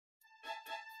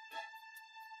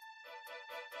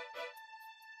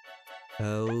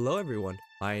Hello everyone,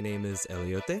 my name is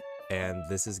Eliote, and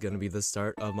this is going to be the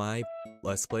start of my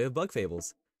Let's Play of Bug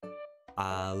Fables.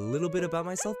 A little bit about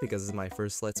myself because this is my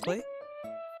first Let's Play.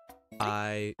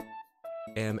 I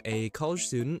am a college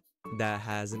student that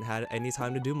hasn't had any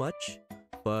time to do much,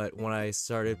 but when I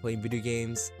started playing video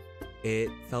games, it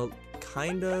felt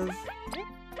kind of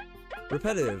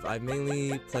repetitive. I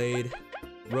mainly played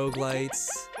roguelites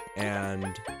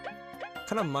and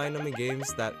kind of mind-numbing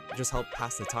games that just help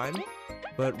pass the time.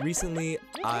 But recently,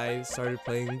 I started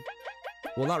playing,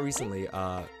 well, not recently,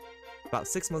 about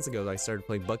 6 months ago I started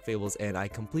playing Bug Fables and I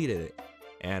completed it.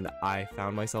 And I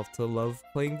found myself to love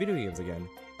playing video games again.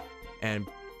 And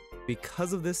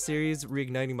because of this series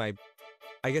reigniting my,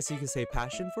 I guess you could say,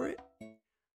 passion for it,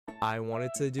 I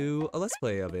wanted to do a Let's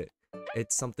Play of it.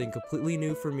 It's something completely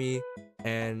new for me,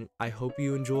 and I hope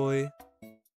you enjoy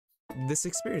this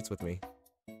experience with me.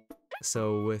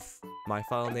 So with my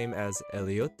file name as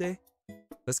Eliote,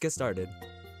 let's get started.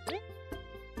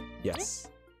 Yes.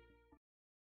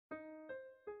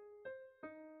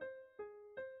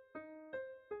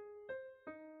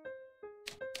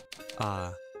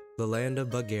 The land of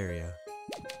Bugaria.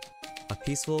 A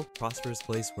peaceful, prosperous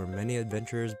place where many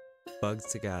adventurers bugs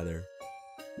to gather.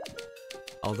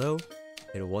 Although,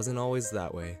 it wasn't always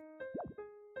that way.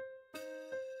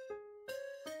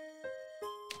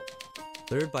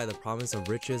 Lured by the promise of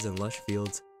riches and lush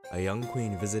fields, a young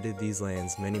queen visited these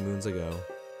lands many moons ago.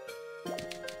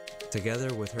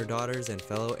 Together with her daughters and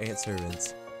fellow ant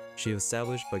servants, she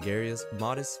established Bulgaria's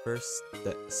modest first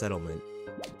settlement.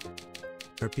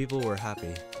 Her people were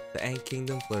happy, the ant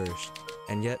kingdom flourished,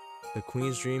 and yet the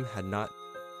queen's dream had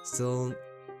still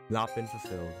not been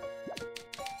fulfilled.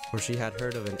 For she had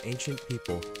heard of an ancient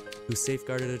people who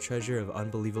safeguarded a treasure of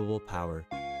unbelievable power.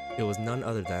 It was none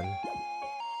other than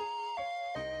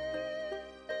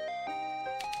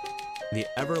the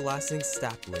everlasting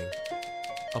sapling,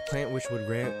 a plant which would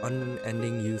grant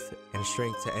unending youth and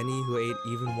strength to any who ate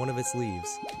even one of its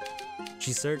leaves.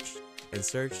 She searched and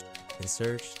searched and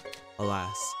searched.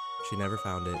 Alas, she never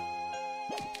found it.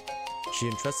 She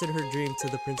entrusted her dream to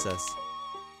the princess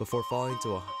before falling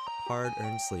to a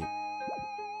hard-earned sleep.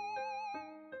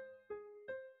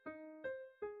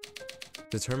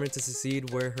 Determined to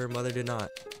succeed where her mother did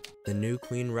not, the new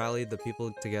queen rallied the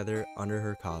people together under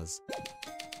her cause.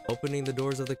 Opening the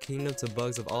doors of the kingdom to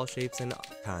bugs of all shapes and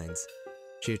kinds,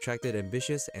 she attracted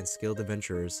ambitious and skilled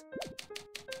adventurers.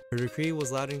 Her decree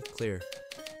was loud and clear.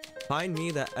 Find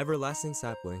me that everlasting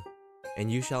sapling,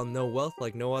 and you shall know wealth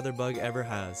like no other bug ever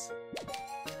has.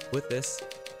 With this,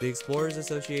 the Explorers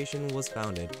Association was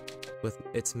founded, with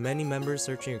its many members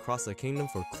searching across the kingdom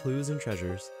for clues and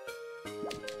treasures.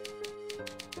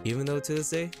 Even though to this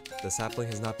day, the sapling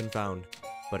has not been found,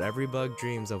 but every bug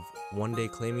dreams of one day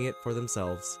claiming it for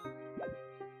themselves.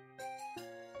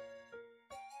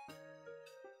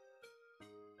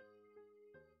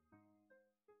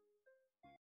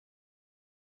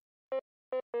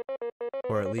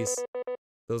 Or at least,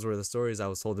 those were the stories I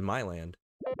was told in my land.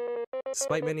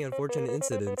 Despite many unfortunate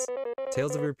incidents,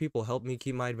 tales of your people helped me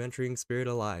keep my adventuring spirit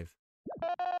alive.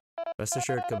 Rest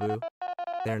assured, Kaboo,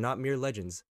 they are not mere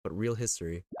legends, but real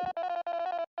history.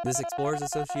 This Explorers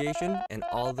Association and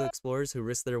all the explorers who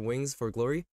risk their wings for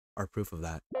glory are proof of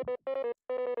that.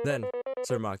 Then,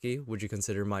 Sir Maki, would you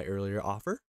consider my earlier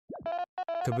offer?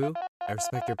 Kaboo, I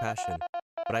respect your passion,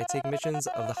 but I take missions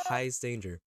of the highest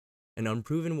danger. An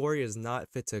unproven warrior is not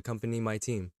fit to accompany my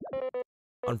team.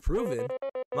 Unproven?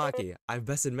 Maki, I've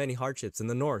bested many hardships in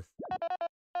the north.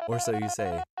 Or so you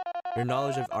say. Your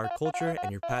knowledge of our culture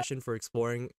and your passion for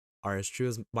exploring are as true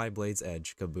as my blade's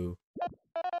edge, Kaboo.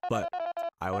 But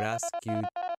I would ask you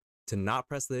to not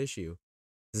press the issue.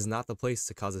 This is not the place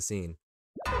to cause a scene.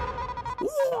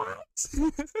 What?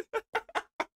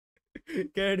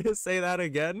 Can I just say that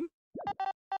again?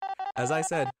 As I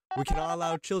said, we cannot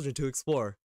allow children to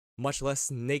explore, much less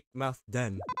Snakemouth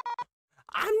Den.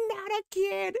 I'm not a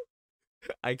kid.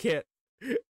 I can't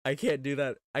do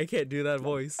that. I can't do that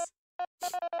voice.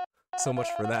 So much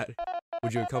for that.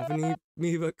 Would you accompany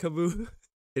me, Kaboo?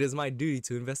 It is my duty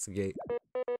to investigate,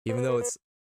 even though it's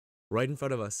right in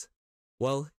front of us.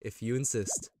 Well, if you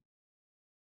insist.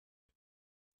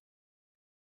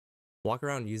 Walk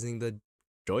around using the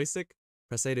joystick?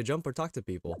 Press A to jump or talk to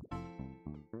people.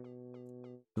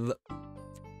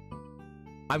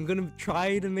 I'm gonna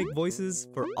try to make voices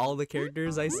for all the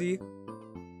characters I see.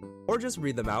 Or just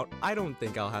read them out. I don't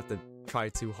think I'll have to try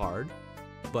too hard.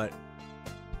 But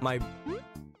my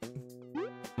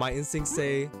instincts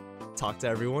say talk to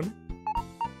everyone.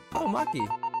 Oh, Maki.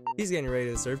 He's getting ready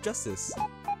to serve justice.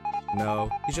 No,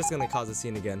 he's just gonna cause a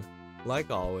scene again. Like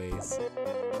always.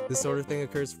 This sort of thing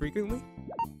occurs frequently?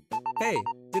 Hey,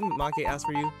 didn't Maki ask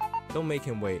for you? Don't make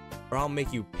him wait, or I'll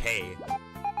make you pay.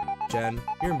 Jen,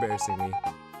 you're embarrassing me.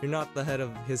 You're not the head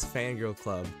of his fangirl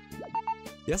club.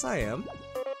 Yes, I am.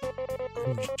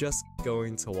 I'm just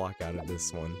going to walk out of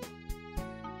this one.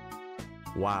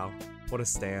 Wow, what a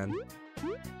stand.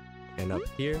 And up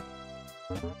here.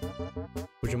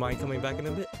 Would you mind coming back in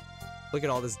a bit? Look at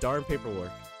all this darn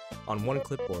paperwork on one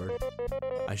clipboard.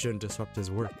 I shouldn't disrupt his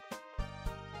work.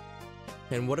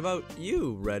 And what about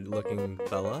you, red-looking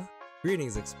fella?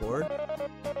 Greetings, explorer.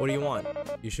 What do you want?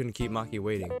 You shouldn't keep Maki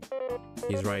waiting.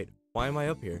 He's right. Why am I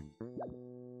up here?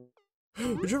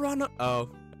 Would you run up? Oh,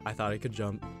 I thought I could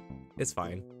jump. It's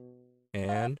fine.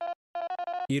 And?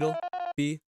 Beetle,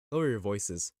 B, lower your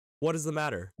voices. What is the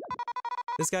matter?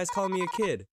 This guy's calling me a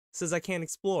kid. Says I can't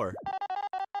explore.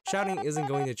 Shouting isn't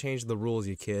going to change the rules,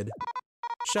 you kid.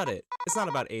 Shut it. It's not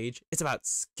about age. It's about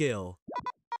skill.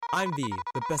 I'm B,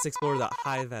 the best explorer that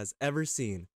Hive has ever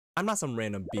seen. I'm not some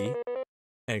random B.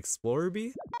 An explorer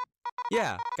B?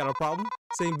 Yeah, got a problem?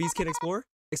 Saying bees can't explore?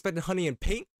 Expecting honey and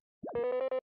paint?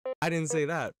 I didn't say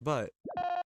that, but...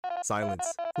 Silence,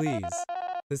 please.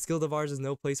 This guild of ours is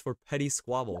no place for petty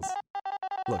squabbles.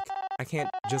 Look, I can't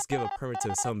just give a permit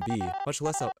to some bee, much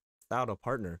less without a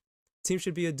partner. Team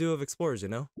should be a duo of explorers, you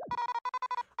know?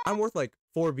 I'm worth like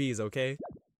 4 bees, okay?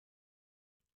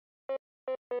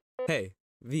 Hey,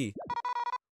 V,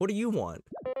 what do you want?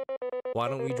 Why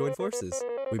don't we join forces?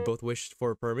 We both wish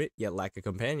for a permit, yet lack a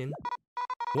companion.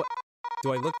 What?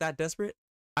 Do I look that desperate?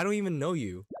 I don't even know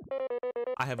you.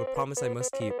 I have a promise I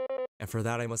must keep, and for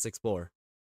that I must explore.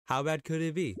 How bad could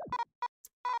it be?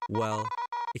 Well,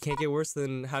 it can't get worse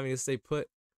than having to stay put.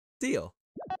 Deal.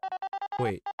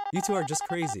 Wait, you two are just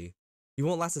crazy. You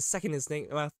won't last a second in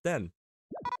Snakemouth Den.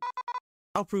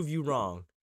 I'll prove you wrong.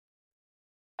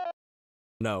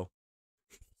 No,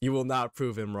 you will not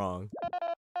prove him wrong.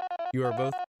 You are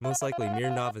both most likely mere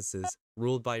novices,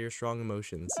 ruled by your strong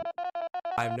emotions.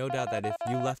 I have no doubt that if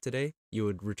you left today, you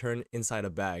would return inside a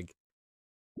bag.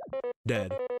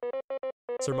 Dead.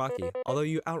 Sir Maki, although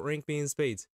you outrank me in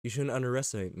spades, you shouldn't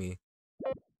underestimate me.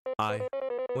 I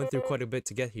went through quite a bit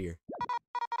to get here.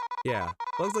 Yeah,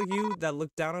 bugs like you that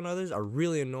look down on others are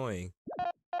really annoying.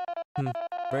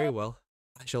 Very well.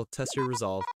 I shall test your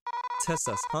resolve. Test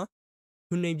us, huh?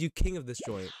 Who named you king of this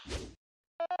joint?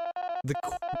 The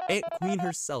Ant Queen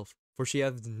herself, for she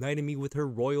has knighted me with her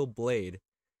royal blade.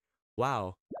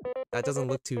 Wow, that doesn't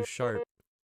look too sharp.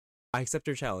 I accept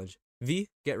your challenge. V,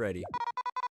 get ready.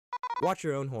 Watch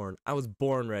your own horn. I was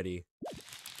born ready.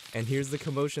 And here's the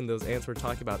commotion those ants were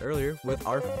talking about earlier with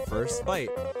our first fight.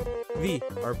 V,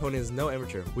 our opponent is no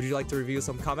amateur. Would you like to review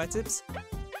some combat tips?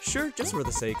 Sure, just for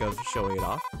the sake of showing it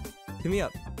off. Hit me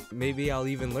up. Maybe I'll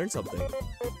even learn something.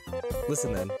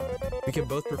 Listen then, we can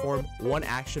both perform one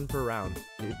action per round,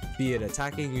 be it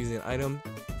attacking using an item,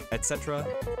 etc.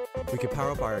 We can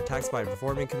power up our attacks by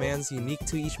performing commands unique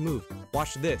to each move.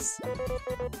 Watch this.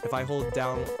 If I hold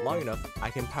down long enough, I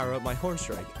can power up my horn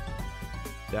strike.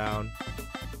 Down.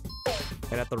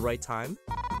 And at the right time,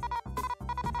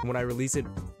 when I release it,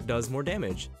 does more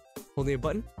damage. Holding a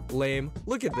button? Lame.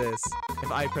 Look at this.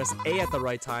 If I press A at the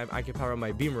right time, I can power up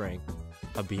my beamerang.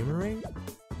 A beamerang?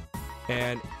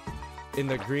 And in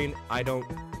the green, I don't...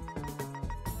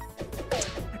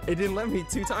 It didn't let me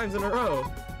 2 times in a row.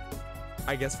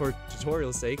 I guess for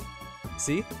tutorial's sake.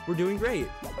 See? We're doing great.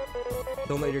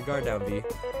 Don't let your guard down, V.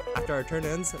 After our turn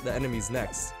ends, the enemy's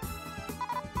next.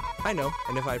 I know,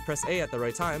 and if I press A at the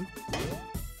right time...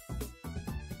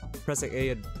 Pressing A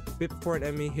a bit before an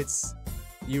enemy hits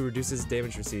you reduces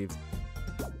damage received.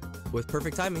 With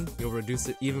perfect timing, you'll reduce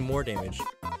it even more damage.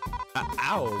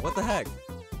 Ow! What the heck?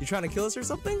 You trying to kill us or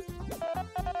something?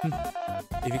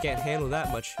 If you can't handle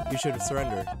that much, you should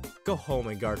surrender. Go home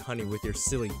and guard honey with your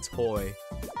silly toy.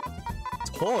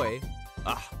 Toy?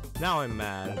 Ah, now I'm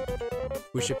mad.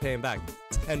 We should pay him back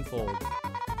tenfold.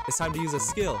 It's time to use a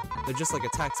skill. They're just like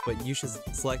attacks, but you should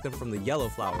select them from the yellow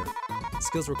flower.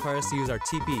 Skills require us to use our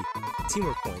TP,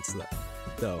 teamwork points,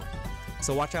 though.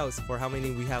 So watch out for how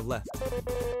many we have left.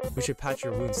 We should patch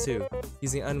your wounds too,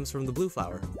 using items from the blue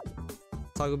flower.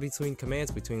 Toggle between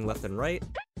commands between left and right,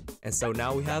 and so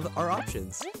now we have our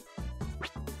options.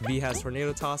 V has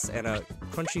Tornado Toss and a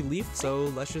Crunchy Leaf, so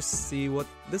let's just see what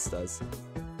this does.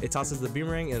 It tosses the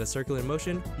boomerang in a circular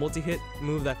motion, multi-hit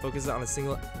move that focuses on a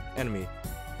single enemy.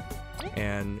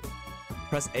 And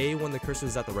press A when the cursor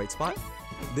is at the right spot.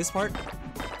 This part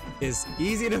is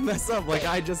easy to mess up like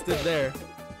I just did there.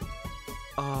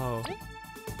 Oh.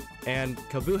 And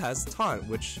Kaboo has Taunt,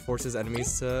 which forces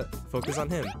enemies to focus on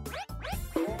him.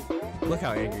 Look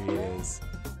how angry he is.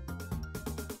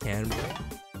 And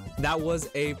That was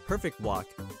a perfect block,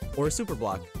 or a super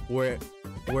block, where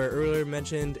earlier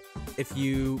mentioned if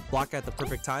you block at the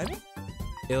perfect time,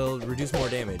 it'll reduce more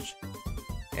damage.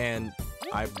 And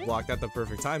I blocked at the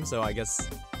perfect time, so I guess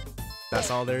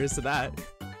that's all there is to that.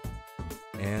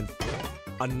 And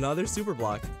another super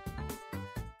block.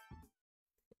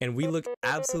 And we look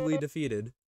absolutely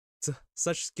defeated.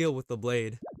 Such skill with the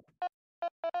blade.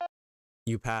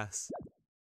 You pass.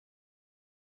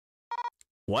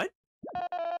 What?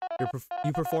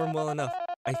 You perform well enough.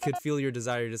 I could feel your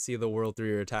desire to see the world through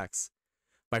your attacks.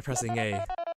 By pressing A.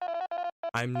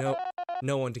 I'm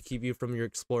no one to keep you from your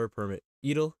explorer permit.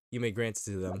 Edel, you may grant it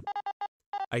to them.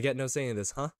 I get no say in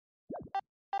this, huh?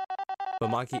 But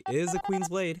Maki is the Queen's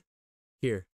blade.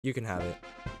 Here, you can have it.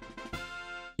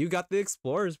 You got the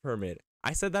explorer's permit.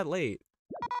 I said that late.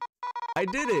 I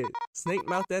did it!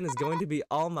 Snakemouth Den is going to be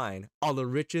all mine. All the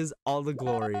riches, all the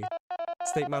glory.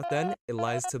 Snakemouth Den, it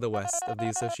lies to the west of the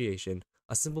association.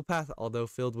 A simple path, although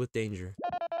filled with danger.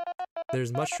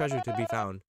 There's much treasure to be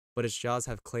found, but its jaws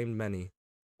have claimed many.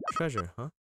 Treasure, huh?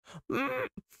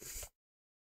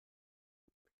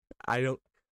 I don't...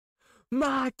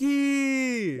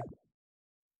 Maki!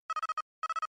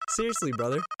 Seriously,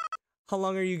 brother. How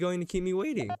long are you going to keep me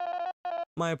waiting?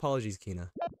 My apologies,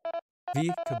 Kina.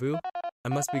 V, Kaboo, I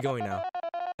must be going now.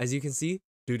 As you can see,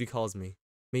 duty calls me.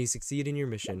 May you succeed in your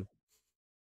mission.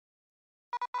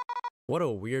 What a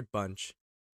weird bunch.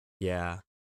 Yeah.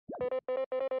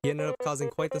 He ended up causing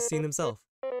quite the scene himself.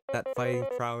 That fighting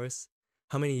prowess.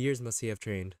 How many years must he have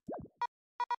trained?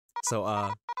 So,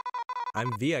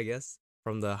 I'm V, I guess,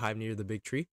 from the hive near the big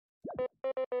tree.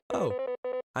 Oh,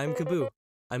 I'm Kaboo.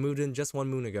 I moved in just 1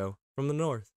 moon ago, from the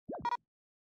north.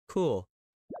 Cool.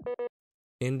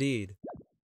 Indeed.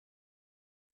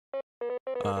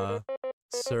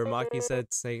 Sir Maki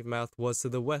said Snakemouth was to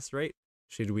the west, right?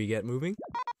 Should we get moving?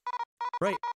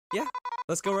 Right, yeah,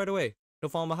 let's go right away. Don't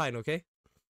fall behind, okay?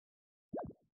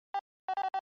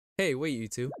 Hey, wait, you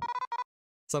two.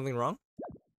 Something wrong?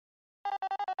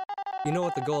 You know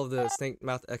what the goal of the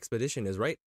Snakemouth expedition is,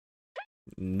 right?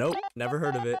 Nope, never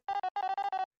heard of it.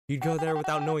 You'd go there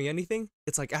without knowing anything?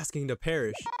 It's like asking to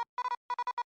perish.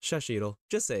 Shush, Edel,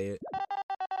 just say it.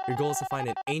 Your goal is to find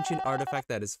an ancient artifact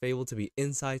that is fabled to be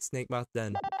inside Snakemouth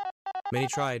Den. Many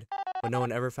tried, but no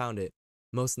one ever found it.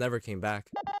 Most never came back.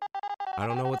 I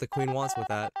don't know what the Queen wants with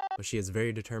that, but she is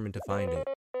very determined to find it.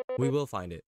 We will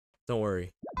find it. Don't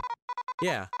worry.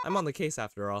 Yeah, I'm on the case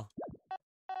after all.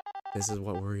 This is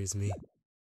what worries me.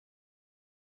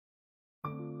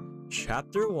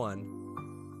 Chapter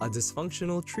 1. A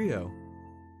Dysfunctional Trio.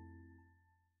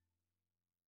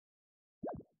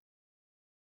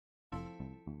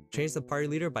 Change the party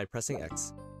leader by pressing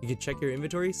X. You can check your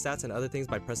inventory, stats, and other things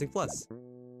by pressing plus.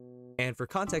 And for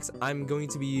context, I'm going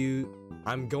to be using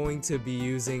I'm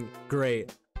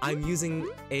using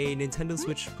a Nintendo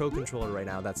Switch Pro controller right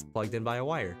now that's plugged in by a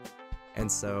wire.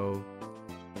 And so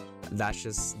that's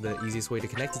just the easiest way to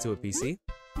connect it to a PC.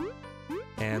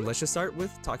 And let's just start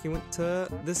with talking to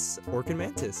this Orchid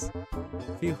Mantis.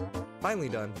 Phew, finally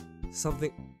done.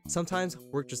 Sometimes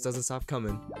work just doesn't stop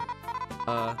coming.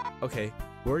 Okay,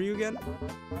 where are you again?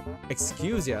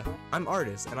 Excuse ya, I'm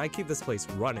Artist, and I keep this place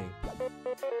running.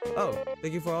 Oh,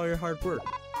 thank you for all your hard work.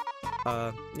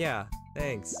 Yeah,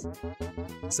 thanks.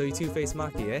 So you two-faced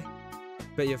Maki, eh?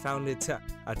 Bet you found it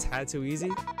a tad too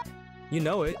easy? You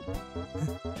know it.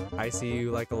 I see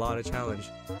you like a lot of challenge.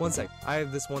 One sec, I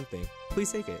have this one thing.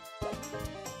 Please take it.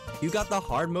 You got the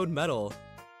hard mode medal.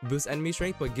 Boosts enemy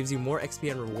strength but gives you more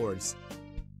XP and rewards.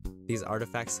 These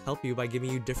artifacts help you by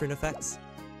giving you different effects.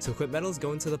 To equip medals,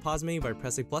 go into the pause menu by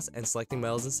pressing plus and selecting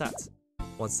medals and stats.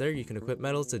 Once there, you can equip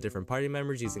medals to different party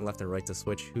members using left and right to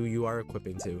switch who you are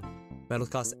equipping to. Medals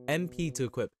cost MP to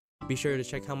equip. Be sure to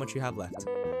check how much you have left.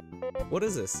 What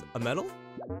is this? A medal?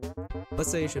 Let's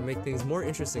say it should make things more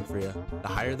interesting for you. The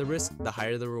higher the risk, the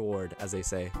higher the reward, as they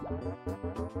say.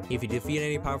 If you defeat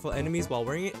any powerful enemies while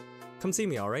wearing it, come see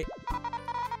me, alright?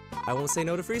 I won't say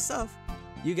no to free stuff.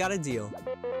 You got a deal.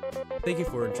 Thank you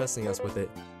for entrusting us with it.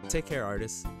 Take care,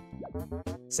 Artists.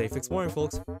 Safe exploring,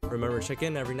 folks. Remember to check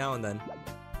in every now and then.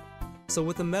 So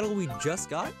with the medal we just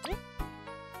got,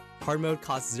 hard mode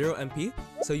costs 0 MP,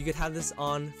 so you could have this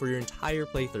on for your entire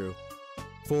playthrough.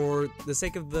 For the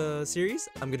sake of the series,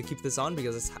 I'm going to keep this on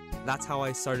because that's how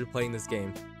I started playing this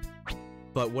game.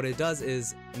 But what it does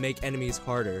is make enemies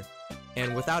harder,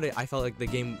 and without it I felt like the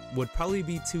game would probably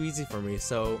be too easy for me,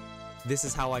 so this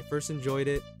is how I first enjoyed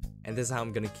it, and this is how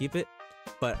I'm going to keep it.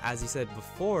 But as you said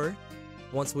before,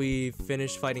 once we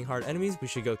finish fighting hard enemies, we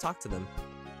should go talk to them.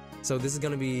 So this is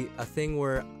going to be a thing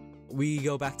where we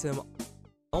go back to them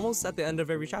almost at the end of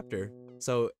every chapter.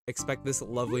 so expect this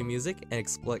lovely music and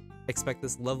expect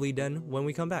this lovely den when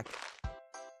we come back.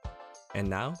 And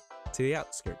now, to the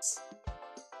outskirts.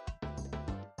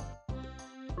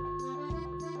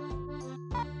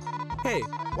 Hey,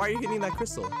 why are you hitting that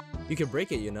crystal? You can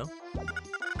break it, you know.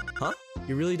 Huh?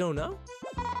 You really don't know?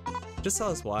 Just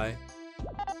tell us why.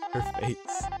 Her face.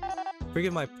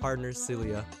 Forgive my partner,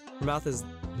 Celia. Her mouth is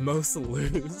most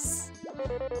loose.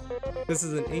 This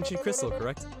is an ancient crystal,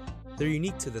 correct? They're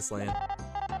unique to this land.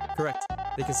 Correct.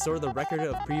 They can store the record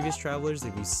of previous travelers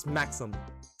if you smack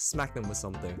them with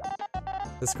something.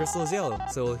 This crystal is yellow,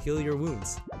 so it'll heal your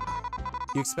wounds.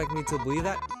 You expect me to believe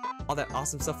that? All that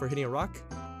awesome stuff for hitting a rock?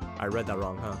 I read that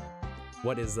wrong, huh?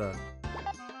 What is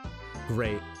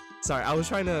Great. Sorry, I was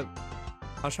trying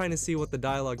to see what the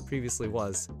dialogue previously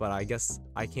was, but I guess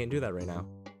I can't do that right now.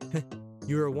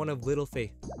 You are one of little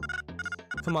faith.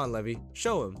 Come on, Levy,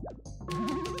 show him.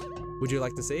 Would you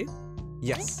like to save?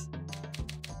 Yes.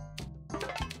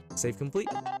 Save complete.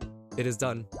 It is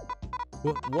done.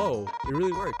 Whoa, it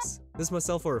really works. This must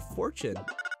sell for a fortune.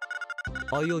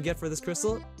 All you'll get for this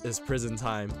crystal is prison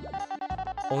time.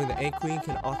 Only the Ant Queen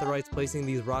can authorize placing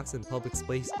these rocks in public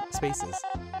spaces.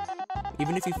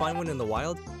 Even if you find one in the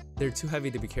wild, they're too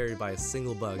heavy to be carried by a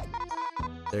single bug.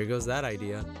 There goes that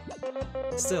idea.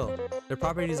 Still, their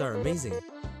properties are amazing.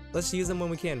 Let's use them when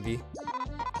we can, V.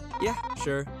 Yeah,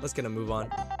 sure, let's get a move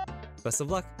on. Best of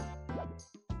luck.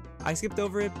 I skipped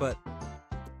over it, but...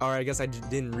 Or I guess I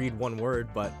didn't read one word,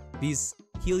 but these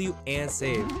heal you and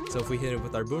save. So if we hit it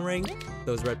with our boomerang,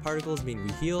 those red particles mean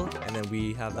we heal, and then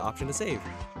we have the option to save.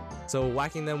 So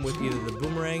whacking them with either the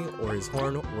boomerang or his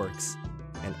horn works.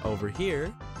 And over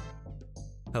here...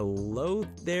 Hello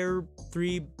there,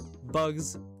 3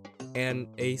 bugs and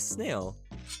a snail.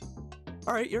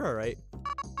 Alright, you're alright.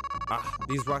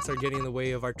 These rocks are getting in the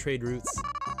way of our trade routes.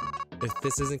 If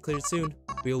this isn't cleared soon,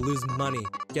 we'll lose money.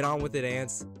 Get on with it,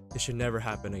 ants. This should never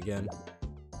happen again.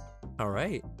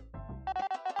 Alright.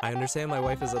 I understand my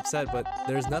wife is upset, but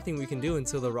there's nothing we can do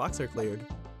until the rocks are cleared.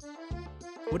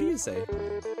 What do you say?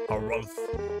 Harumph.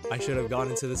 I should have gone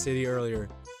into the city earlier.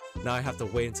 Now I have to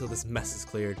wait until this mess is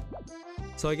cleared.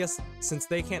 So I guess since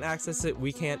they can't access it,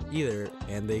 we can't either,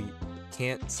 and they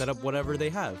can't set up whatever they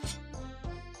have.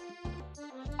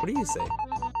 What do you say?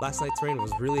 Last night's rain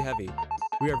was really heavy.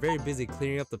 We are very busy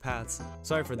clearing up the paths.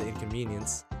 Sorry for the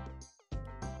inconvenience.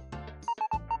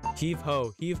 Heave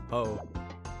ho, heave ho.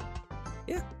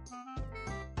 Yeah.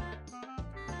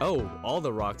 Oh, all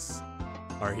the rocks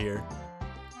are here.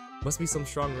 Must be some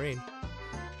strong rain.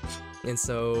 And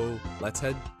so, let's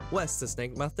head west to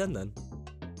Snakemouth Den then.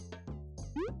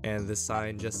 And this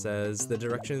sign just says the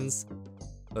directions.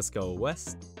 Let's go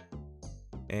west.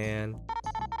 And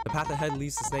the path ahead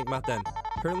leads to Snakemouth Den.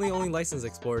 Currently only licensed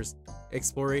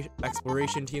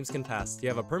exploration teams can pass. Do you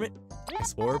have a permit?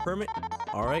 Explorer permit?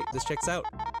 Alright, this checks out.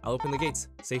 I'll open the gates.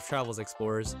 Safe travels,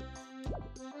 explorers.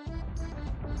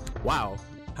 Wow,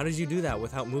 how did you do that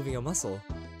without moving a muscle?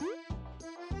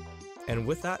 And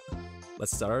with that,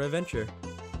 let's start our adventure.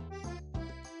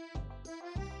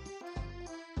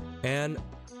 And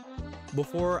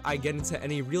before I get into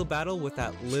any real battle with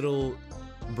that little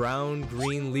brown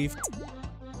green leafed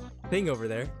thing over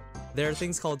there, there are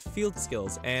things called field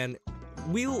skills, and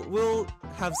we'll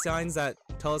have signs that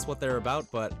tell us what they're about,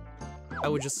 but I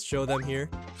would just show them here.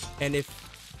 And if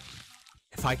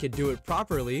I could do it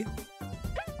properly,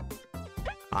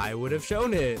 I would have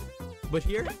shown it. But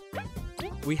here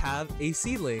we have a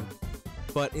seedling,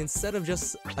 but instead of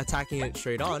just attacking it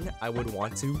straight on, I would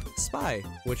want to spy,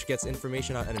 which gets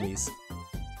information on enemies.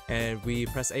 And we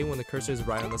press A when the cursor is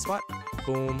right on the spot.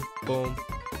 Boom, boom.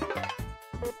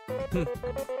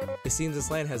 It seems this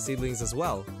land has seedlings as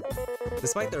well.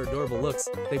 Despite their adorable looks,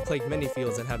 they plague many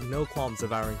fields and have no qualms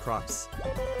devouring crops.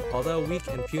 Although weak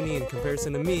and puny in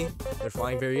comparison to me, their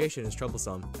flying variation is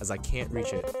troublesome, as I can't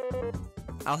reach it.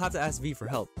 I'll have to ask V for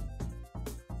help.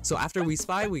 So after we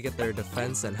spy, we get their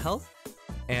defense and health,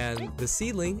 and the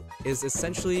seedling is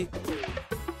essentially...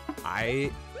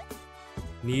 I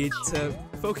need to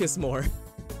focus more.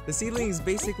 The seedling is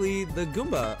basically the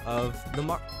Goomba of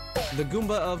the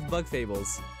Goomba of Bug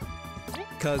Fables.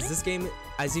 Cause this game,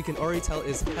 as you can already tell,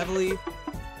 is heavily...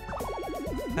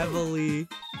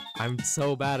 I'm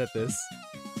so bad at this.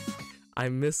 I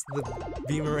missed the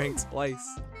boomerang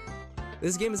twice.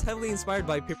 This game is heavily inspired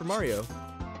by Paper Mario,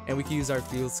 and we can use our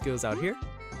field skills out here.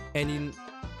 And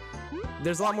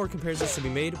there's a lot more comparisons to be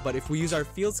made, but if we use our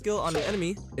field skill on an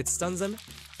enemy, it stuns them,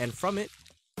 and from it,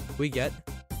 we get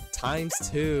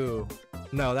 ×2.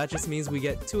 No, that just means we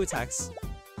get 2 attacks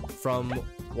from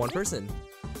one person.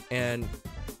 And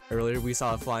earlier we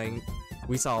saw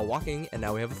We saw a walking, and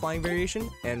now we have a flying variation,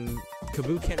 and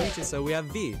Kaboo can't reach it, so we have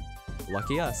V.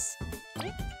 Lucky us.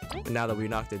 And now that we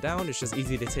knocked it down, it's just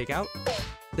easy to take out.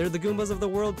 They're the Goombas of the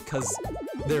world, because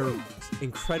they're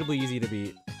incredibly easy to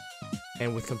beat.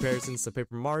 And with comparisons to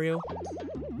Paper Mario,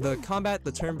 the combat,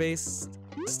 the turn-based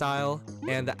style,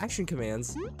 and the action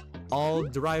commands all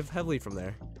derive heavily from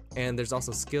there. And there's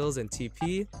also skills and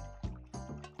TP.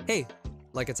 Hey,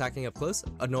 like attacking up close,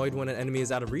 annoyed when an enemy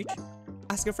is out of reach?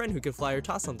 Ask a friend who can fly or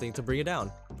toss something to bring it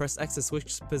down. Press X to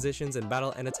switch positions in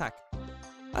battle and attack.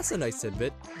 That's a nice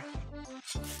tidbit.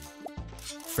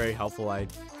 Very helpful.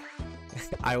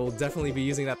 I will definitely be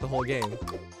using that the whole game.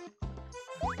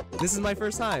 This is my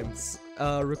first time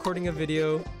recording a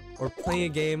video or playing a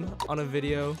game on a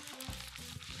video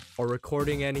or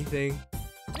recording anything.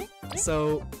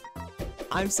 So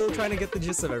I'm still trying to get the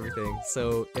gist of everything.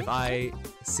 So if I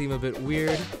seem a bit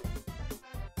weird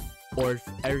or if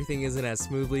everything isn't as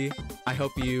smoothly, I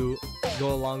hope you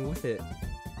go along with it.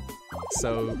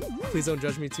 So please don't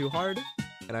judge me too hard,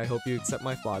 and I hope you accept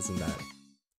my flaws in that.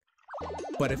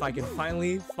 But if I can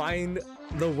finally find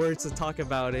the words to talk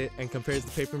about it and compare it to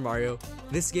Paper Mario,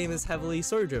 this game is heavily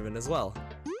story-driven as well.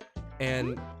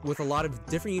 And with a lot of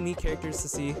different unique characters to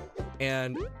see,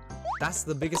 and that's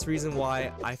the biggest reason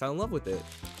why I fell in love with it.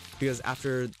 Because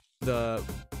after the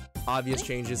obvious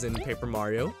changes in Paper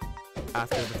Mario,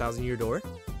 after the 1,000-Year Door,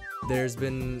 there's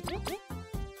been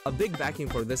a big backing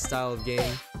for this style of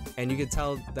game, and you can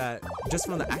tell that just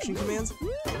from the action commands,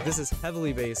 this is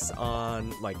heavily based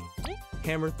on like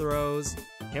hammer throws,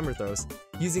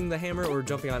 using the hammer or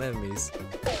jumping on enemies.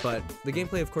 But the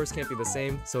gameplay of course can't be the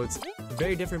same, so it's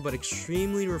very different but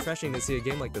extremely refreshing to see a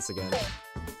game like this again.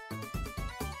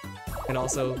 And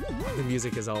also, the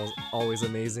music is always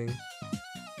amazing.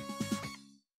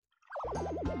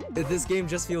 This game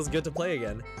just feels good to play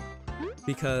again,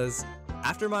 because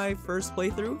after my first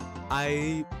playthrough,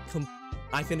 I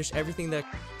finished everything that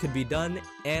could be done,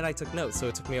 and I took notes, so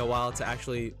it took me a while to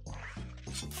actually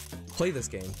play this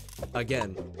game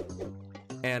again.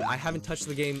 And I haven't touched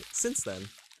the game since then.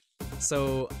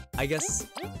 So I guess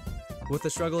with the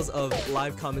struggles of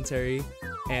live commentary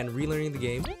and relearning the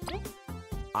game,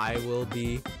 I will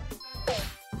be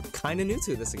kinda new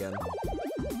to this again,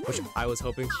 which I was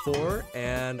hoping for,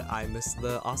 and I missed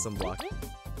the awesome block.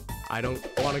 I don't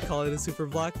want to call it a super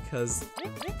block because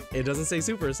it doesn't say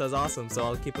super, it says awesome, so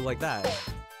I'll keep it like that.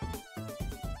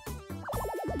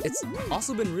 It's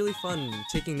also been really fun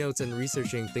taking notes and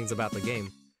researching things about the game.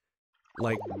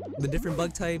 Like the different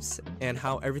bug types and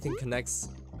how everything connects.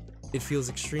 It feels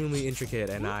extremely intricate,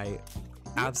 and I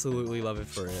absolutely love it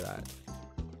for that.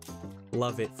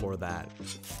 Love it for that.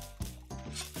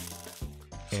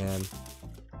 And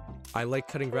I like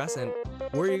cutting grass. And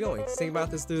where are you going? Think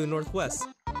about this through the northwest.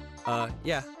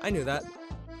 Yeah, I knew that.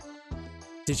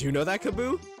 Did you know that,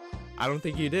 Kaboo? I don't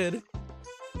think you did.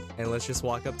 And let's just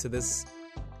walk up to this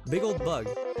big old bug.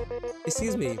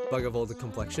 Excuse me, bug of old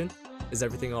complexion. Is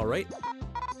everything alright?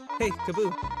 Hey,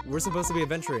 Kaboo, we're supposed to be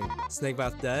adventuring.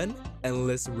 Snakemouth Den?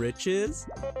 Endless riches?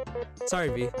 Sorry,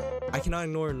 V. I cannot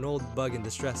ignore an old bug in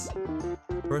distress.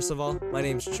 First of all, my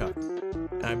name's Chuck,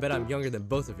 and I bet I'm younger than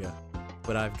both of you.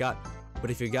 But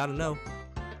if you gotta know,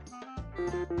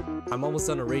 I'm almost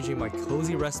done arranging my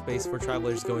cozy rest space for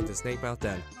travelers going to Snakemouth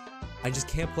Den. I just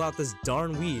can't pull out this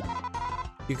darn weed.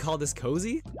 You call this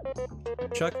cozy?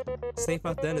 Chuck,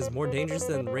 Snakemouth Den is more dangerous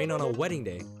than rain on a wedding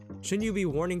day. Shouldn't you be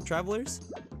warning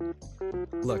travelers?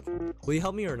 Look, will you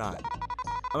help me or not?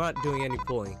 I'm not doing any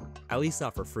pulling, at least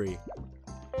not for free.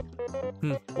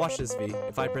 Watch this, V.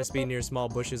 If I press B near small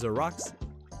bushes or rocks.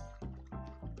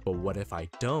 But what if I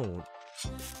don't?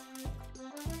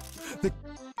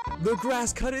 The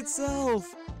grass cut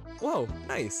itself! Whoa,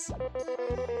 nice.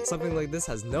 Something like this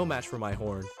has no match for my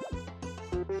horn.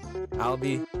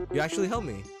 Albie, you actually helped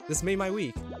me. This made my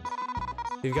week.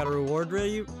 You've got a reward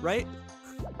ready, right?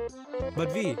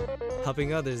 But V,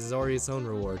 helping others is already its own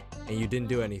reward, and you didn't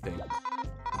do anything.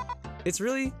 It's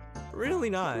really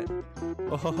not.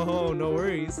 Oh, no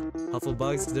worries. Helpful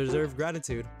bugs deserve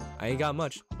gratitude. I ain't got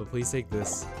much, but please take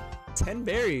this. 10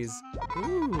 berries!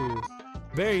 Ooh!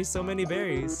 Berries, so many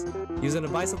berries. Use them to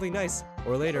buy something nice,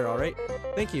 or later, alright?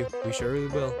 Thank you, we surely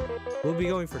will. We'll be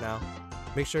going for now.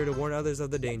 Make sure to warn others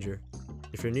of the danger.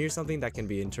 If you're near something that can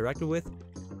be interacted with,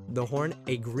 the horn,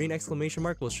 a green exclamation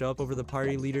mark will show up over the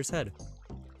party leader's head.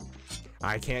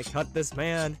 I can't cut this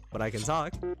man, but I can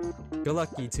talk. Good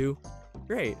luck, you two.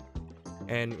 Great.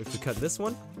 And if we cut this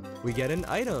one, we get an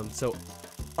item. So,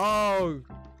 oh,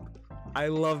 I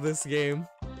love this game.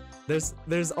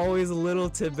 There's always little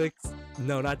tidbits.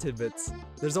 No, not tidbits.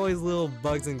 There's always little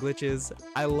bugs and glitches.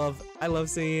 I love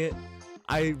seeing it.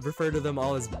 I refer to them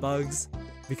all as bugs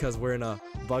because we're in a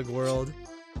bug world.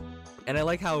 And I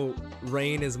like how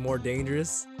rain is more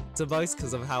dangerous to bugs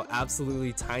because of how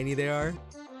absolutely tiny they are.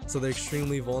 So they're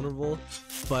extremely vulnerable.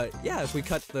 But yeah, if we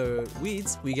cut the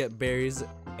weeds, we get berries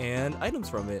and items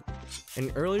from it.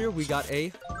 And earlier we got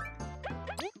a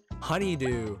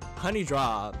honeydew, honey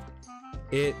drop.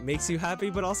 It makes you happy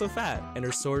but also fat and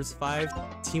restores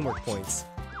 5 teamwork points.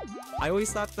 I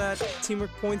always thought that teamwork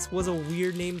points was a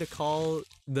weird name to call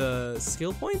the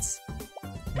skill points,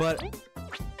 but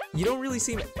you don't really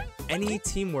see any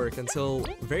teamwork until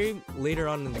very later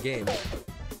on in the game.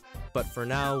 But for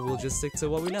now, we'll just stick to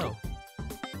what we know.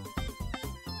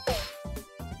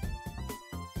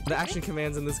 The action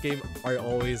commands in this game are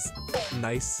always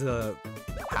nice to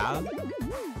have,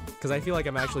 because I feel like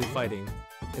I'm actually fighting,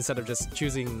 instead of just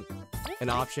choosing an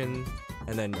option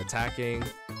and then attacking.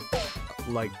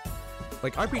 Like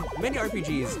many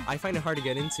RPGs, I find it hard to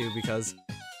get into because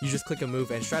you just click a move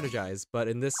and strategize, but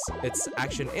in this, it's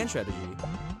action and strategy,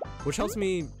 which helps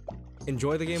me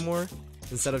enjoy the game more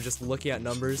instead of just looking at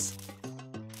numbers.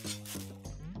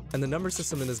 And the number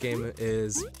system in this game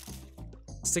is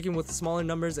sticking with smaller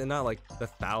numbers and not like the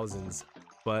thousands.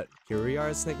 But here we are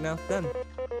at Snakemouth Den.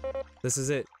 This is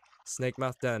it,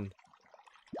 Snakemouth Den.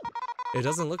 It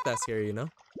doesn't look that scary, you know?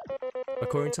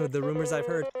 According to the rumors I've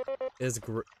heard,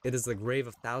 it is the grave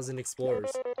of 1,000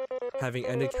 explorers. Having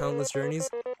ended countless journeys,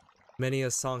 many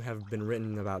a song have been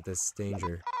written about this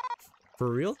danger.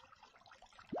 For real?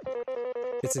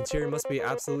 Its interior must be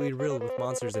absolutely riddled with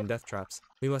monsters and death traps.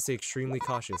 We must be extremely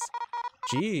cautious.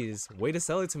 Jeez, way to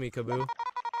sell it to me, Kaboo.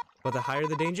 But the higher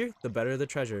the danger, the better the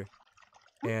treasure.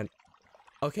 And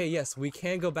okay, yes, we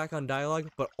can go back on dialogue,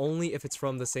 but only if it's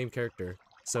from the same character.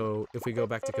 So if we go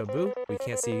back to Kaboo, we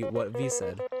can't see what V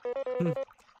said.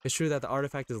 It's true that the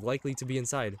artifact is likely to be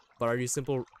inside, but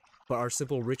are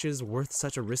simple riches worth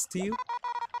such a risk to you?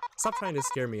 Stop trying to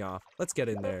scare me off. Let's get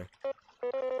in there.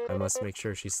 I must make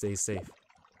sure she stays safe.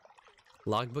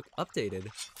 Logbook updated.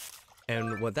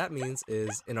 And what that means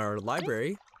is in our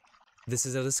library, this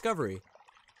is a discovery.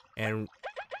 And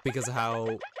because of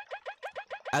how,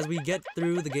 as we get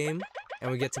through the game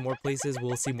and we get to more places,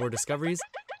 we'll see more discoveries.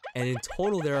 And in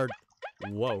total there are,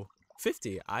 whoa,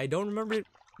 50. I don't remember it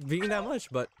being that much,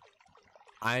 but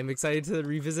I'm excited to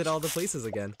revisit all the places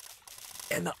again.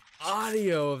 And the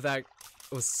audio of that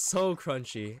was so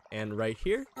crunchy. And right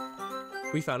here,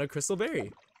 we found a crystal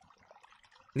berry.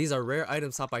 These are rare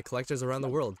items sought by collectors around the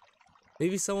world.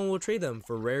 Maybe someone will trade them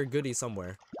for rare goodies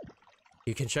somewhere.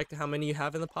 You can check how many you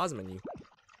have in the pause menu.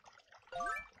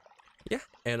 Yeah,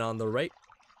 and on the right,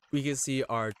 we can see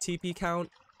our TP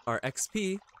count, our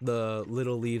XP, the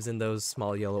little leaves in those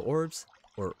small yellow orbs,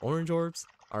 or orange orbs,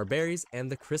 our berries,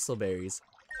 and the crystal berries.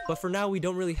 But for now, we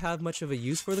don't really have much of a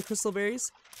use for the crystal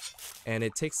berries, and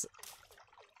it takes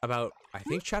about, I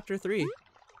think, chapter 3.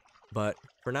 But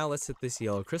for now, let's hit this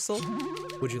yellow crystal.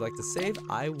 Would you like to save?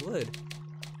 I would.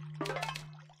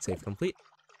 Save complete.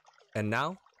 And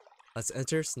now, let's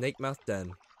enter Snakemouth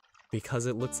Den, because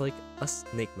it looks like a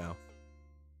snake mouth.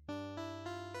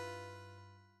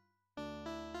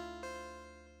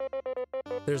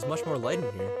 There's much more light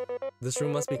in here. This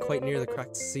room must be quite near the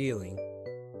cracked ceiling.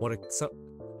 What a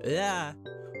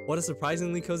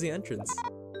surprisingly cozy entrance.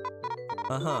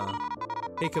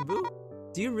 Hey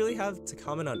Kaboo, do you really have to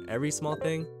comment on every small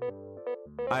thing?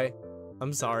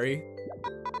 I'm sorry.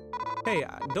 Hey,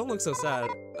 don't look so sad.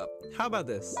 How about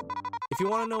this? If you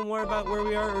want to know more about where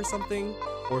we are or something,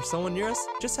 or someone near us,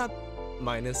 just have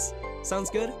minus. Sounds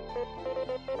good?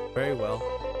 Very well.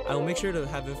 I will make sure to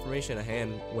have information at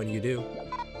hand when you do.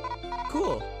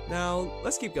 Cool. Now,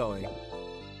 let's keep going.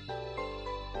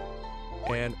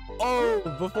 And, oh,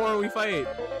 before we fight!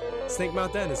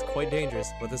 Snakemouth Den is quite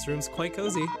dangerous, but this room's quite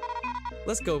cozy.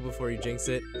 Let's go before you jinx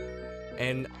it.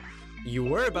 And you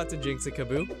were about to jinx it,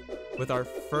 Kaboo, with our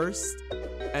first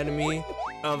enemy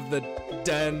of the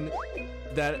den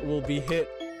that will be hit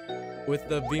with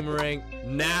the boomerang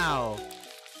now.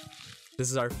 This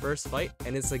is our first fight,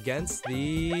 and it's against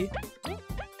the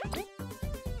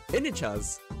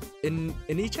Inichas.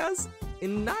 Inichas?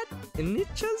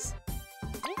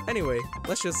 Anyway,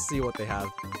 let's just see what they have.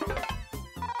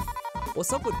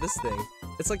 What's up with this thing?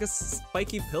 It's like a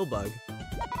spiky pill bug.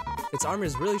 Its armor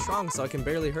is really strong, so I can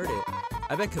barely hurt it.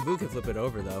 I bet Kaboo can flip it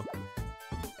over, though.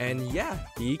 And yeah,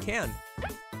 he can.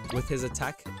 With his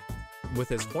attack, with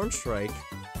his horn strike,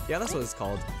 yeah, that's what it's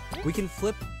called. We can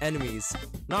flip enemies.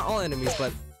 Not all enemies,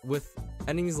 but with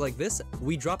enemies like this,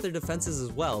 we drop their defenses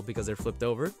as well because they're flipped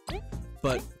over.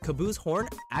 But Kaboo's horn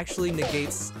actually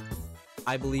negates,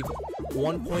 I believe,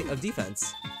 1 point of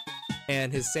defense.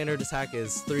 And his standard attack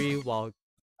is 3, while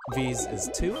V's is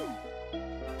 2.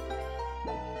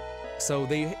 So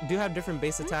they do have different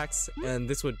base attacks, and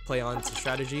this would play on to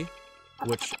strategy,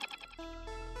 which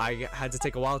I had to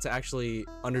take a while to actually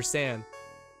understand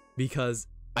because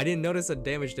I didn't notice a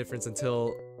damage difference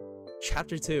until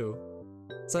chapter 2.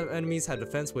 Some enemies have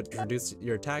defense, which reduce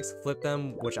your attacks, flip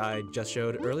them, which I just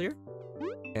showed earlier.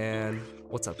 And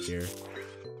what's up here?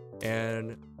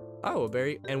 And oh, a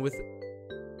berry. And with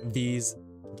these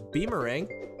beamerang,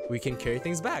 we can carry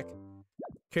things back.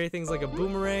 Carry things like a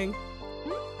boomerang.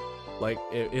 Like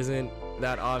it isn't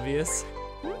that obvious.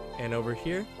 And over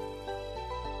here,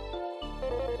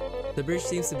 the bridge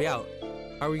seems to be out.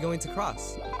 Are we going to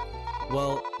cross?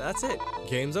 Well, that's it.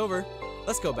 Game's over.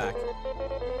 Let's go back.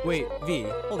 Wait, V,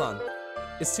 hold on.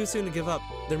 It's too soon to give up.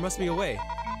 There must be a way.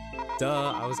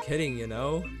 Duh, I was kidding, you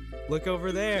know? Look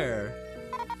over there.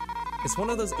 It's one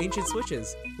of those ancient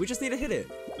switches. We just need to hit it.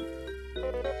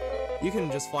 You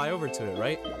can just fly over to it,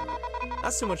 right?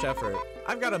 That's too much effort.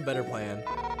 I've got a better plan.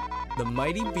 The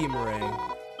mighty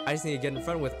beamerang. I just need to get in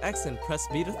front with X and press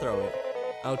B to throw it.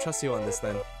 I'll trust you on this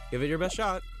then. Give it your best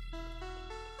shot.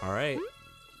 Alright.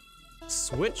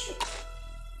 Switch.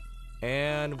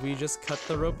 And we just cut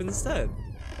the rope instead.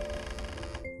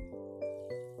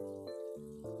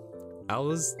 I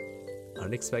was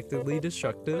unexpectedly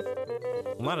destructive.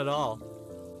 Well, not at all.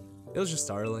 It was just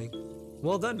startling.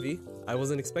 Well done, V. I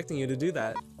wasn't expecting you to do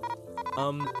that.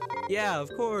 Yeah, of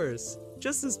course.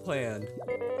 Just as planned.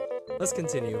 Let's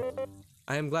continue.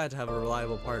 I am glad to have a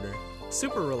reliable partner.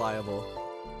 Super reliable.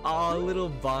 Aw, a little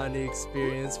bonding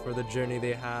experience for the journey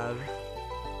they have.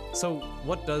 So,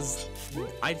 what does...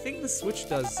 I think the switch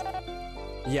does...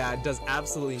 Yeah, it does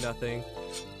absolutely nothing.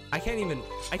 I can't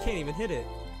even hit it.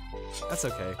 That's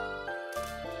okay.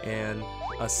 And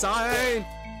a sign!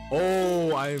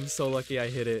 Oh, I am so lucky I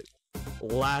hit it.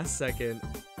 Last second.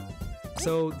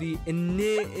 So, the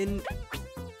Inichias...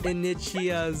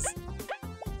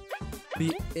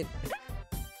 The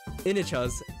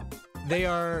Inichas, they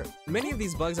are... Many of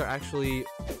these bugs are actually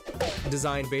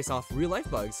designed based off real-life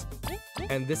bugs.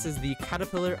 And this is the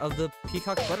caterpillar of the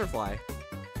Peacock Butterfly.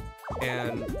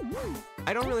 And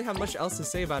I don't really have much else to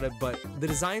say about it, but the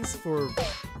designs for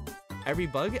every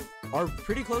bug are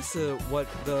pretty close to what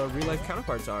the real-life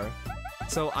counterparts are.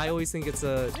 So I always think it's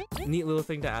a neat little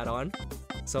thing to add on.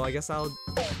 So I guess I'll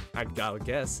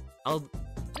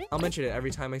mention it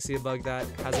every time I see a bug that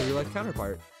has a real-life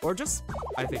counterpart. Or just,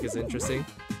 I think it's interesting.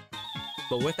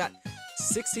 But with that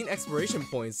 16 exploration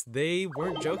points, they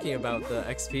weren't joking about the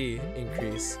XP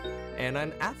increase. And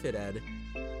an Aphid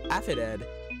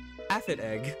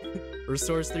Egg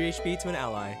restores 3 HP to an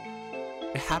ally.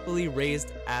 A happily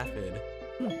raised Aphid.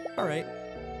 Alright.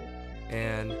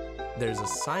 And there's a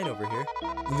sign over here.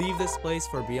 Leave this place,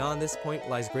 for beyond this point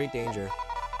lies great danger.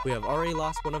 We have already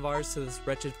lost one of ours to this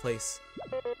wretched place.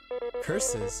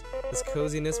 Curses! This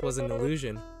coziness was an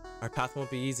illusion. Our path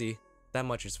won't be easy. That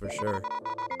much is for sure.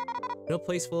 No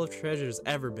place full of treasures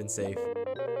ever been safe.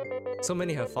 So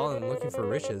many have fallen looking for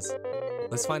riches.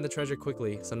 Let's find the treasure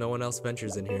quickly so no one else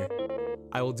ventures in here.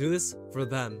 I will do this for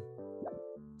them.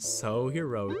 So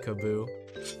heroic, Kaboo.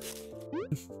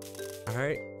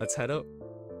 Alright, let's head up.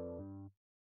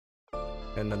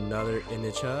 And another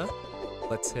Inicha.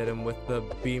 Let's hit him with the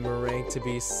beamerang to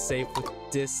be safe with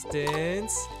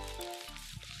distance.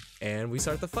 And we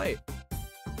start the fight.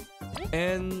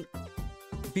 And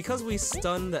because we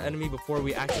stun the enemy before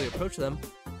we actually approach them,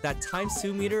 that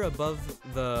 ×2 meter above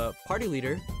the party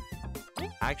leader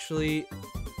actually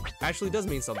does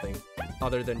mean something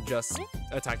other than just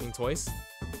attacking twice.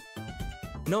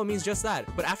 No, it means just that.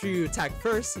 But after you attack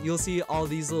first, you'll see all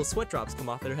these little sweat drops come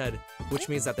off their head, which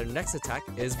means that their next attack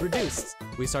is reduced.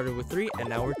 We started with 3 and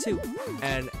now we're 2.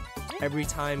 And every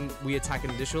time we attack an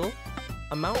additional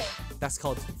amount, that's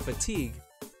called fatigue.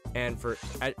 And for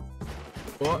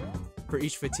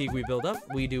each fatigue we build up,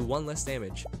 we do 1 less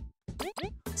damage.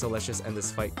 So let's just end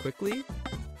this fight quickly,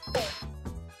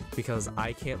 because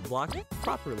I can't block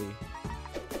properly.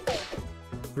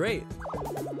 Great.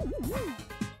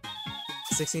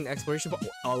 16 exploration,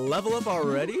 a level up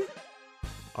already?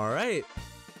 Alright.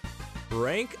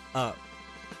 Rank up.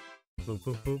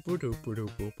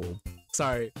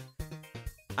 Sorry,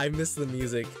 I missed the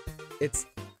music.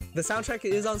 The soundtrack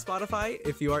is on Spotify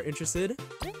if you are interested,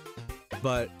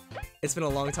 but it's been a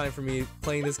long time for me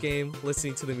playing this game,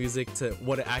 listening to the music, to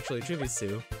what it actually attributes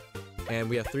to. And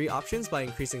we have 3 options: by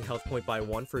increasing health point by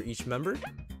 1 for each member,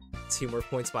 teamwork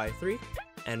points by 3,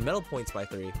 and medal points by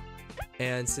 3.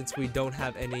 And since we don't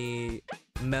have any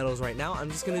medals right now, I'm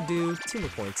just gonna do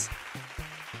teamwork points.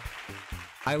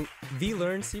 V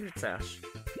learned Secret Sash.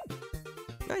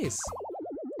 Nice.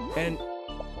 And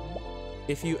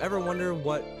if you ever wonder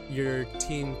what your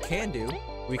team can do,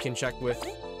 we can check with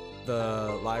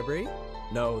the library.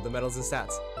 No, the medals and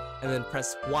stats. And then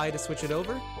press Y to switch it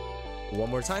over. One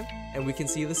more time, and we can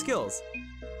see the skills.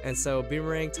 And so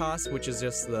Boomerang Toss, which is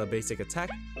just the basic attack,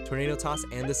 Tornado Toss,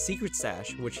 and the Secret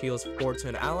Stash, which heals 4 to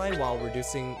an ally while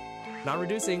removing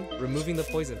the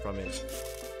poison from it.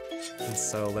 And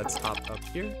so let's hop up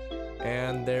here,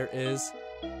 and there is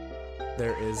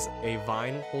a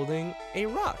vine holding a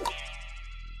rock.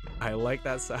 I like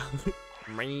that sound.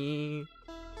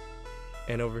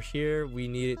 And over here, we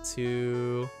needed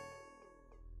to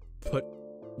put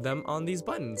them on these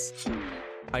buttons.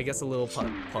 I guess a little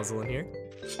puzzle in here.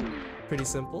 Pretty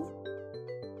simple.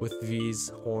 With Kaboo's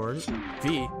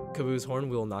horn,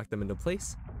 we'll knock them into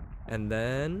place. And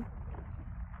then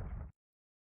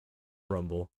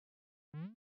rumble.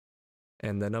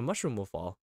 And then a mushroom will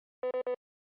fall.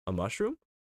 A mushroom?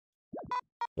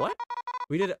 What?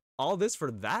 We did all this for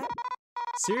that?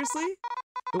 Seriously?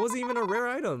 It wasn't even a rare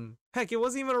item. Heck, it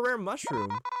wasn't even a rare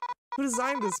mushroom. Who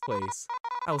designed this place?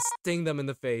 I'll sting them in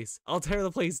the face. I'll tear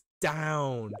the place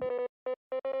down.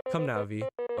 Come now, V.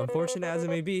 Unfortunate as it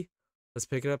may be, let's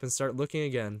pick it up and start looking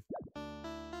again.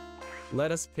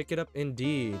 Let us pick it up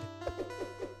indeed.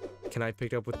 Can I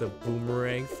pick it up with the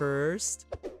boomerang first?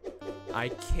 I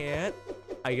can't.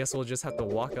 I guess we'll just have to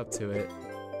walk up to it.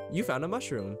 You found a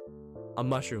mushroom. A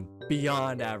mushroom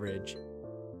beyond average.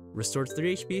 Restores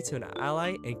 3 HP to an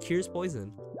ally and cures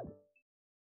poison.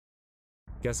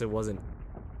 Guess it wasn't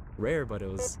rare, but it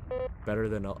was better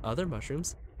than other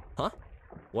mushrooms. Huh?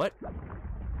 What?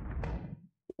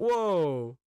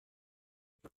 Whoa!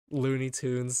 Looney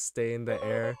Tunes stay in the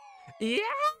air. Yeah!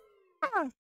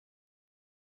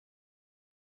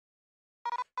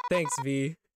 Thanks,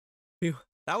 V. Phew,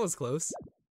 that was close.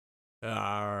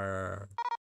 Arr.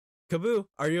 Kaboo,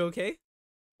 are you okay?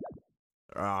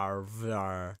 Arr,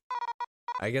 arr.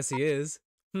 I guess he is.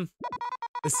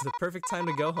 This is the perfect time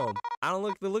to go home. I don't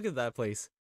like the look of that place.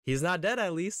 He's not dead,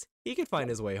 at least. He can find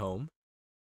his way home.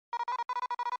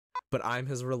 But I'm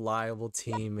his reliable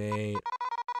teammate.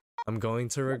 I'm going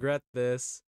to regret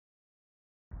this.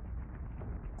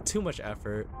 Too much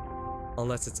effort.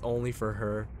 Unless it's only for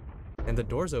her. And the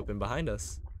door's open behind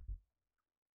us.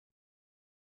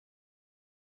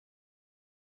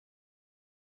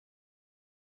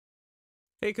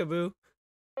 Hey, Kaboo.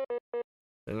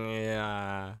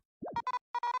 Yeah.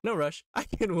 No rush. I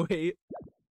can wait.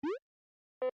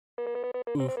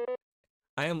 Oof.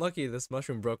 I am lucky this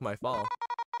mushroom broke my fall.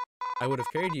 I would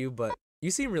have carried you, but you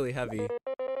seem really heavy.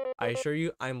 I assure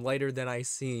you, I'm lighter than I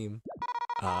seem.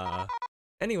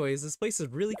 Anyways, this place is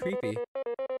really creepy.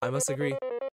 I must agree.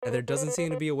 And there doesn't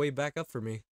seem to be a way back up for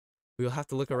me. We'll have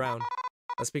to look around.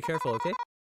 Let's be careful, okay?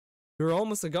 You're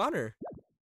almost a goner.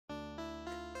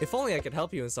 If only I could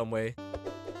help you in some way.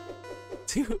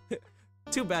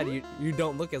 Too bad you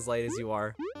don't look as light as you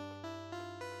are.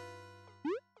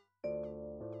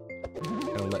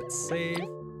 And let's save.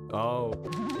 Oh,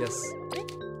 yes.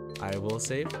 I will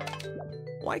save.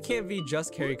 Why can't we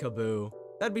just carry Kaboo?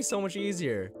 That'd be so much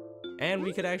easier. And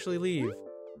we could actually leave.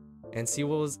 And see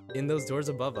what was in those doors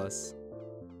above us.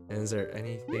 And is there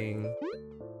anything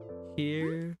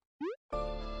here?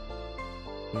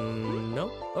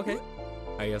 No? Okay.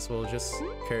 I guess we'll just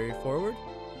carry forward.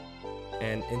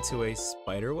 And into a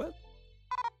spider web?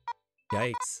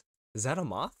 Yikes. Is that a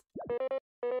moth?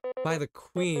 By the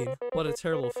queen, what a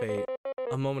terrible fate.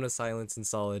 A moment of silence and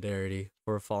solidarity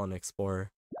for a fallen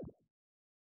explorer.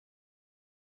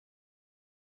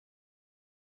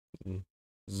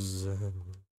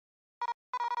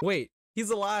 Wait,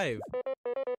 he's alive!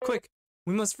 Quick,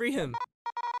 we must free him!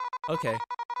 Okay,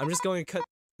 I'm just going to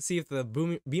see if the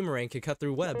boomerang can cut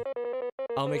through web.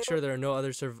 I'll make sure there are no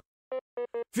other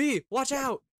V, watch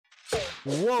out!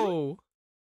 Whoa!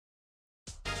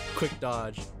 Quick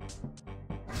dodge.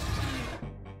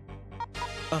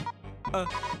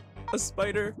 A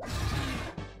spider.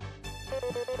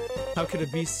 How could a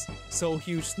beast so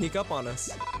huge sneak up on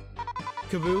us?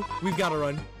 Kaboo, we've gotta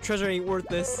run. Treasure ain't worth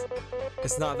this.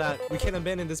 It's not that. We can't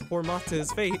abandon this poor moth to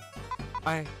his fate.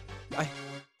 I'm a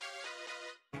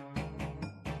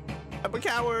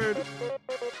coward!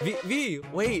 V,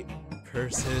 wait!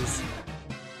 Curses.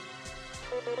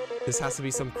 This has to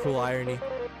be some cruel irony.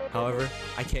 However,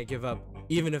 I can't give up,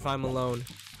 even if I'm alone.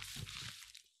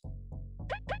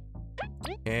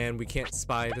 And we can't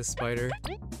spy this spider.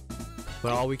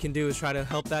 But all we can do is try to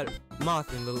help that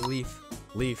moth in the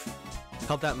leaf.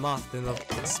 Help that moth in the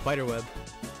spider web.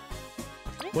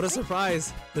 What a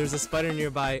surprise! There's a spider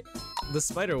nearby the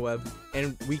spider web,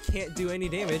 and we can't do any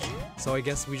damage, so I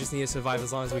guess we just need to survive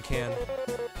as long as we can.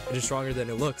 It is stronger than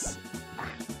it looks.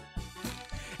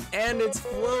 And it's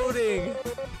floating!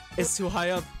 It's too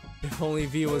high up. If only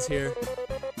V was here.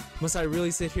 Must I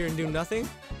really sit here and do nothing?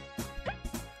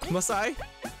 Must I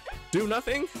do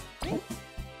nothing?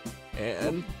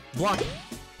 And block.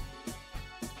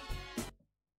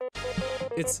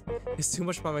 It's too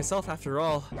much by myself after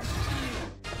all.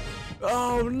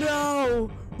 Oh no!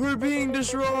 We're being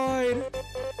destroyed!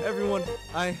 Everyone,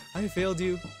 I failed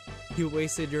you. You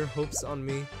wasted your hopes on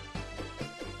me.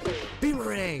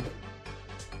 Beamerang!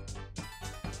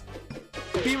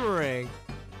 Beamerang!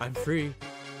 I'm free.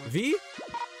 V?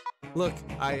 Look,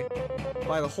 by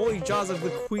the holy jaws of the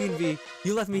Queen V,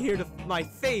 you left me here to my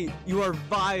fate. You are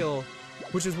vile,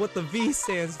 which is what the V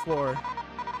stands for.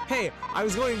 Hey, I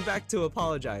was going back to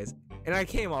apologize, and I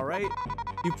came, alright?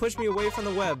 You pushed me away from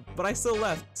the web, but I still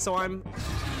left, so I'm...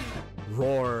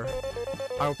 Roar.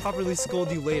 I will properly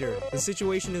scold you later. The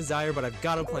situation is dire, but I've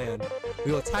got a plan.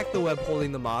 We will attack the web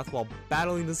holding the moth while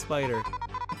battling the spider.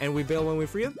 And we bail when we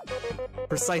free him?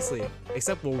 Precisely,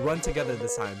 except we'll run together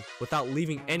this time, without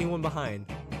leaving anyone behind.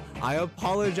 I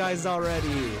apologized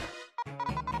already.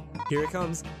 Here it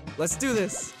comes. Let's do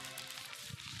this!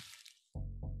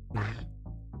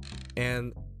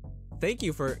 And thank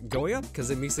you for going up,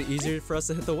 because it makes it easier for us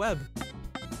to hit the web.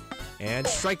 And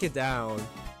strike it down.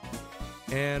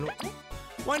 And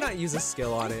why not use a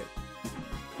skill on it?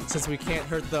 Since we can't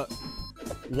hurt the...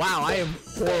 Wow, I am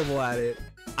horrible at it.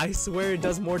 I swear it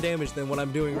does more damage than what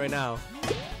I'm doing right now.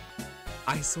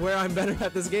 I swear I'm better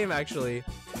at this game, actually.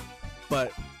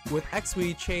 But with X,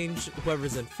 we change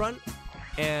whoever's in front.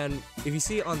 And if you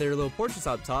see on their little portraits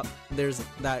up top, there's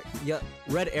that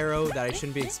red arrow that I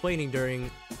shouldn't be explaining during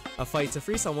a fight to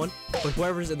free someone. But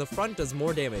whoever's in the front does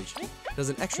more damage. Does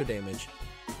an extra damage.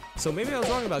 So maybe I was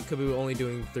wrong about Kaboo only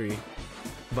doing 3.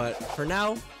 But for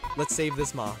now, let's save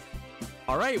this moth.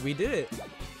 Alright, we did it!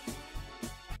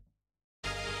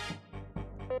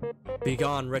 Be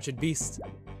gone, wretched beast.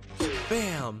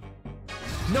 Bam!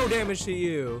 No damage to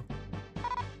you!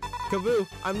 Kaboo,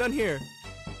 I'm done here.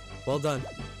 Well done.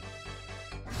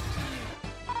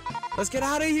 Let's get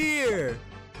out of here!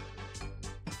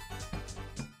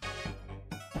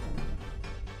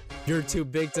 You're too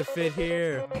big to fit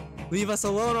here. Leave us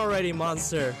alone already,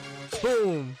 monster.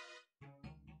 Boom!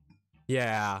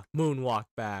 Yeah, moonwalk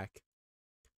back.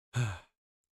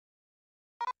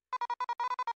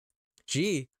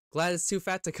 Gee, glad it's too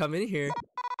fat to come in here.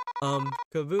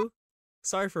 Kaboo,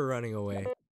 sorry for running away.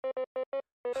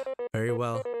 Very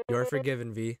well, you are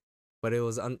forgiven, V, but it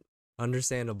was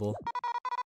understandable.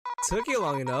 Took you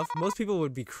long enough. Most people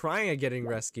would be crying at getting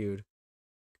rescued.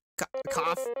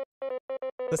 Cough.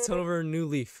 Let's turn over a new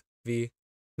leaf, V.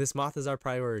 This moth is our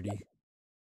priority.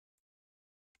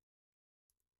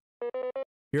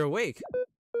 You're awake.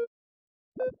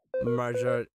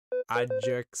 Marja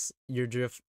Ajax, you're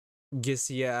drift.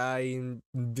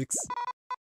 Bix.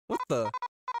 What the?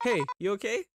 Hey, you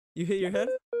okay? You hit your head?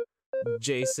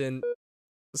 Jason,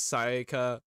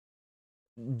 Saika,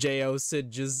 J.O.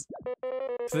 Sid just...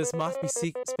 Could this moth be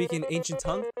speaking ancient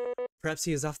tongue? Perhaps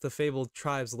he is off the fabled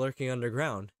tribes lurking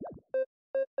underground.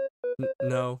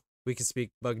 No, we can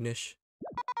speak Bugnish.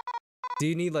 Do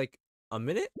you need like a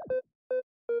minute?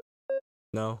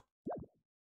 No.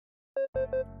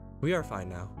 We are fine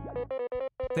now.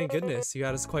 Thank goodness, you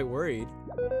got us quite worried.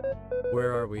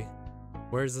 Where are we?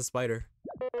 Where's the spider?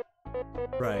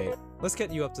 Right, let's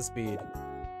get you up to speed.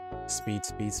 Speed,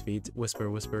 speed, speed.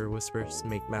 Whisper, whisper, whisper.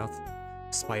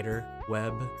 Snakemouth. Spider.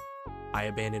 Web. I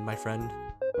abandoned my friend.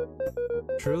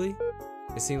 Truly?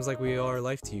 It seems like we owe our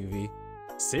life to you, V.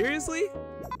 Seriously?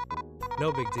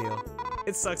 No big deal.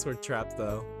 It sucks we're trapped,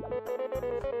 though.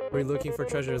 Were you looking for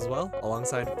treasure as well,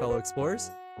 alongside fellow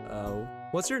explorers?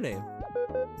 What's your name?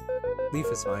 Leaf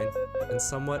is fine, and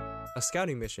somewhat a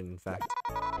scouting mission, in fact.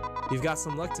 You've got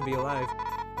some luck to be alive.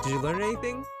 Did you learn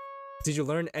anything? Did you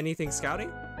learn anything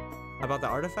scouting? About the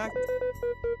artifact?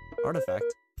 Artifact?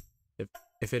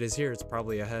 If it is here, it's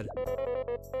probably ahead.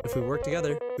 If we work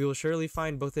together, we will surely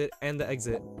find both it and the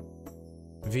exit.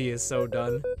 V is so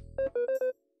done.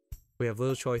 We have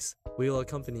little choice. We will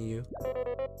accompany you.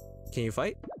 Can you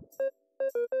fight?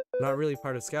 Not really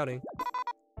part of scouting.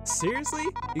 Seriously?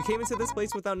 You came into this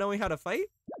place without knowing how to fight?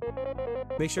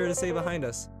 Make sure to stay behind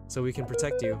us, so we can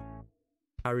protect you.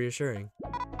 How reassuring.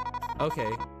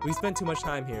 Okay, we spent too much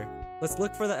time here. Let's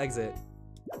look for the exit.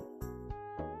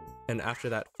 And after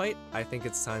that fight, I think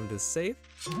it's time to save.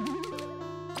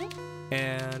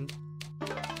 And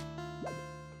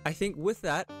I think with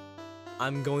that,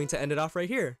 I'm going to end it off right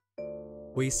here.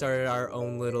 We started our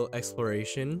own little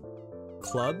exploration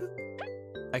club,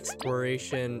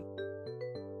 exploration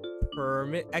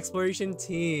permit, exploration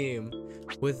team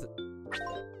with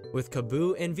with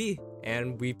Kaboo and V,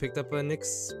 and we picked up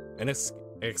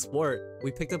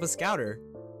we picked up a scouter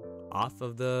off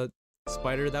of the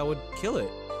spider that would kill it.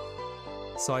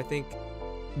 So I think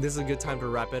this is a good time to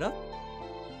wrap it up.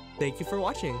 Thank you for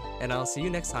watching, and I'll see you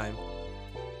next time.